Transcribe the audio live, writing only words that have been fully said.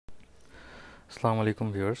আসসালামু আলাইকুম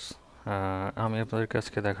ভিউয়ার্স। আমি আপনাদেরকে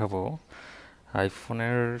আজকে দেখাবো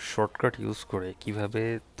আইফোনের শর্টকাট ইউজ করে কিভাবে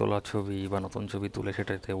তোলা ছবি বা নতুন ছবি তুলে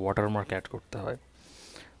সেটাতে ওয়াটারমার্ক অ্যাড করতে হয়।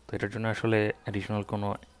 তো এটার জন্য আসলে অ্যাডিশনাল কোনো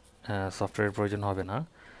সফটওয়্যারের প্রয়োজন হবে না।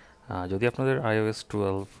 যদি আপনাদের iOS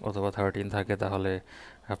 12 অথবা 13 থাকে তাহলে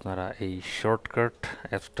আপনারা এই শর্টকাট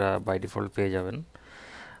অ্যাপসটা বাই ডিফল্ট পেয়ে যাবেন।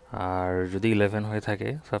 আর যদি 11 হয়ে থাকে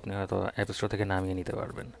তো আপনি হয়তো অ্যাপ স্টোর থেকে নামিয়ে নিতে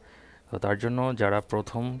পারবেন। তো তার জন্য যারা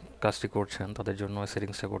প্রথম কাজটি করছেন তাদের জন্য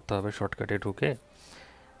সেটিংসটা করতে হবে, শর্টকাটে ঢুকে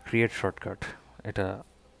ক্রিয়েট শর্টকাট এটা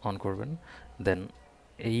অন করবেন। দেন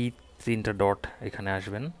এই তিনটা ডট এখানে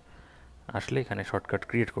আসবেন, আসলে এখানে শর্টকাট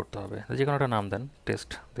ক্রিয়েট করতে হবে। যে কোনো একটা নাম দেন,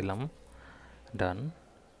 টেস্ট দিলাম, ডান,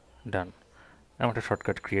 ডান। আমার একটা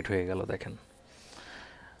শর্টকাট ক্রিয়েট হয়ে গেল দেখেন।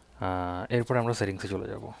 এরপরে আমরা সেটিংসে চলে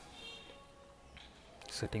যাব।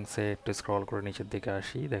 সেটিংসে একটু স্ক্রল করে নিচের দিকে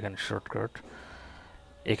আসি, দেখেন শর্টকাট।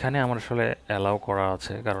 এখানে আমার আসলে অ্যালাউ করা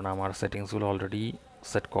আছে কারণ আমার সেটিংসগুলো অলরেডি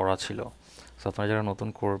সেট করা ছিল। সো আপনারা যারা নতুন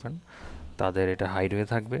করবেন তাদের এটা হাইড হয়ে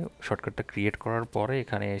থাকবে। শর্টকাটটা ক্রিয়েট করার পরে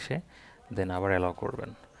এখানে এসে দেন আবার অ্যালাউ করবেন।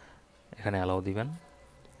 এখানে অ্যালাউ দিবেন,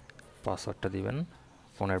 পাসওয়ার্ডটা দিবেন,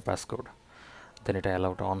 ফোনের পাসকোড, দেন এটা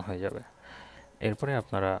অ্যালাউটা অন হয়ে যাবে। এরপরে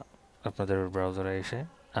আপনারা আপনাদের ব্রাউজারে এসে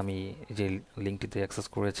আমি যে লিঙ্কটিতে অ্যাক্সেস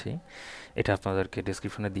করেছি এটা আপনাদেরকে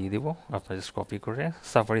ডিসক্রিপশনে দিয়ে দিব। আপনারা জাস্ট কপি করে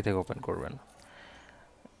সাফারি থেকে ওপেন করবেন।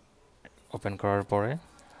 ওপেন করার পরে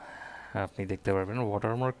আপনি দেখতে পারবেন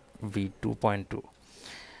ওয়াটারমার্ক V2.2।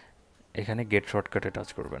 এখানে গেট শর্টকাটে টাচ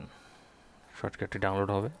করবেন, শর্টকাটটি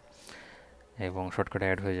ডাউনলোড হবে এবং শর্টকাট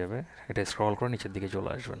অ্যাড হয়ে যাবে। এটা স্ক্রল করে নিচের দিকে চলে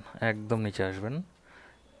আসবেন, একদম নিচে আসবেন,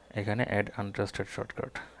 এখানে অ্যাড আনট্রাস্টেড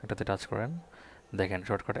শর্টকাট এটাতে টাচ করেন। দেখেন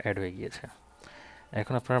শর্টকাট অ্যাড হয়ে গিয়েছে।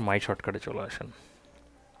 এখন আপনারা মাই শর্টকাটে চলে আসেন।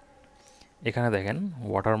 এখানে দেখেন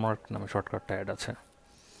ওয়াটারমার্ক নামে শর্টকাটটা অ্যাড আছে।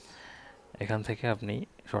 এখান থেকে আপনি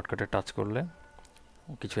শর্টকাটে টাচ করলে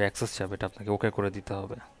কিছু অ্যাক্সেস চাবে, এটা আপনাকে ওকে করে দিতে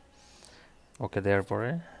হবে। ওকে দেওয়ার পরে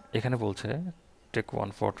এখানে বলছে take one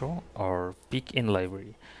photo or peak in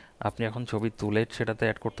library. আপনি এখন ছবি তুলে সেটাতে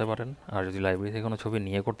অ্যাড করতে পারেন, আর যদি লাইব্রেরি থেকে কোনো ছবি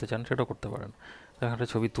নিয়ে করতে চান সেটাও করতে পারেন। তো এখন একটা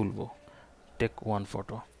ছবি তুলবো, take one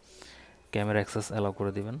photo, camera access allow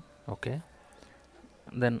করে দিবেন। ওকে,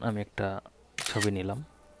 দেন আমি একটা ছবি নিলাম,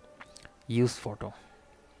 ইউজ ফটো।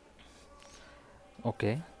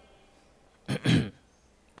 ওকে,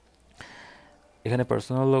 এখানে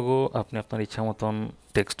পার্সোনাল লোগো আপনি আপনার ইচ্ছা মতন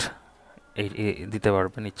টেক্সট দিতে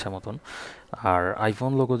পারবেন ইচ্ছা মতন। আর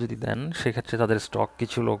আইফোন লোগো যদি দেন সেক্ষেত্রে তাদের স্টক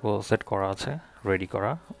কিছু লোগো সেট করা আছে, রেডি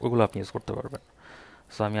করা, ওগুলো আপনি ইউজ করতে পারবেন।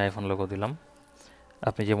 সো আমি আইফোন লোগো দিলাম।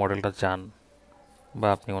 আপনি যে মডেলটা চান বা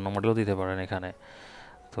আপনি অন্য মডেলও দিতে পারেন এখানে।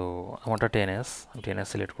 তো আমারটা 10s, 10s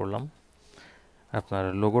সিলেক্ট করলাম। আপনার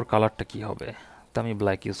লোগোর কালারটা কি হবে, তো আমি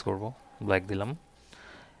ব্ল্যাক ইউজ করব, ব্ল্যাক দিলাম।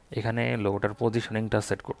 এখানে লোগোটার পজিশনিংটা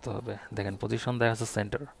সেট করতে হবে। দেখেন পজিশন দেখা যাচ্ছে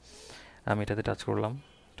সেন্টার, আমি এটাতে টাচ করলাম।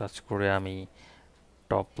 টাচ করে আমি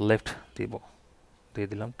টপ লেফট দিব, দিয়ে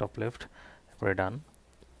দিলাম টপ লেফট, তারপরে ডান।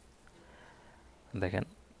 দেখেন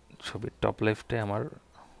ছবির টপ লেফটে আমার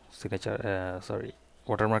সিগনেচার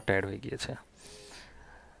ওয়াটারমার্কটা অ্যাড হয়ে গিয়েছে।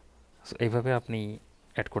 সো এইভাবে আপনি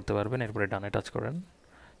অ্যাড করতে পারবেন। এরপরে ডানে টাচ করেন।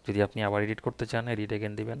 যদি আপনি আবার এডিট করতে চান এডিট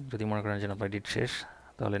এগেন দিবেন। যদি মনে করেন যে আপনার এডিট শেষ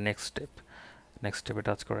তাহলে নেক্সট স্টেপে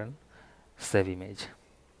টাচ করেন, সেভ ইমেজ।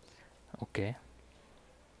 ওকে,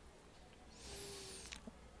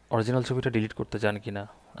 অরিজিনাল ছবিটা ডিলিট করতে চান কি না,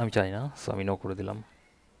 আমি চাই না, সো আমি নো করে দিলাম।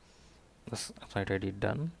 বাস, আপনার এটা এডিট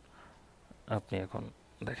ডান। আপনি এখন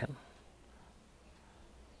দেখেন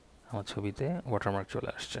আমার ছবিতে ওয়াটারমার্ক চলে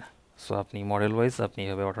আসছে। সো আপনি মডেল ওয়াইজ আপনি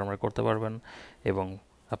এভাবে ওয়াটারমার্ক করতে পারবেন। এবং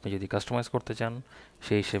আপনি যদি কাস্টমাইজ করতে চান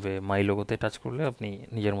সেই হিসেবে মাই লোগোতে টাচ করলে আপনি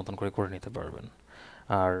নিজের মতন করে করে নিতে পারবেন।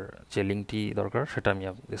 আর যে লিঙ্কটি দরকার সেটা আমি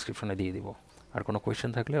ডিসক্রিপশনে দিয়ে দিব। আর কোনো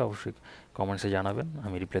কোয়েশ্চেন থাকলে অবশ্যই কমেন্টসে জানাবেন,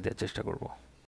 আমি রিপ্লাই দেওয়ার চেষ্টা করব।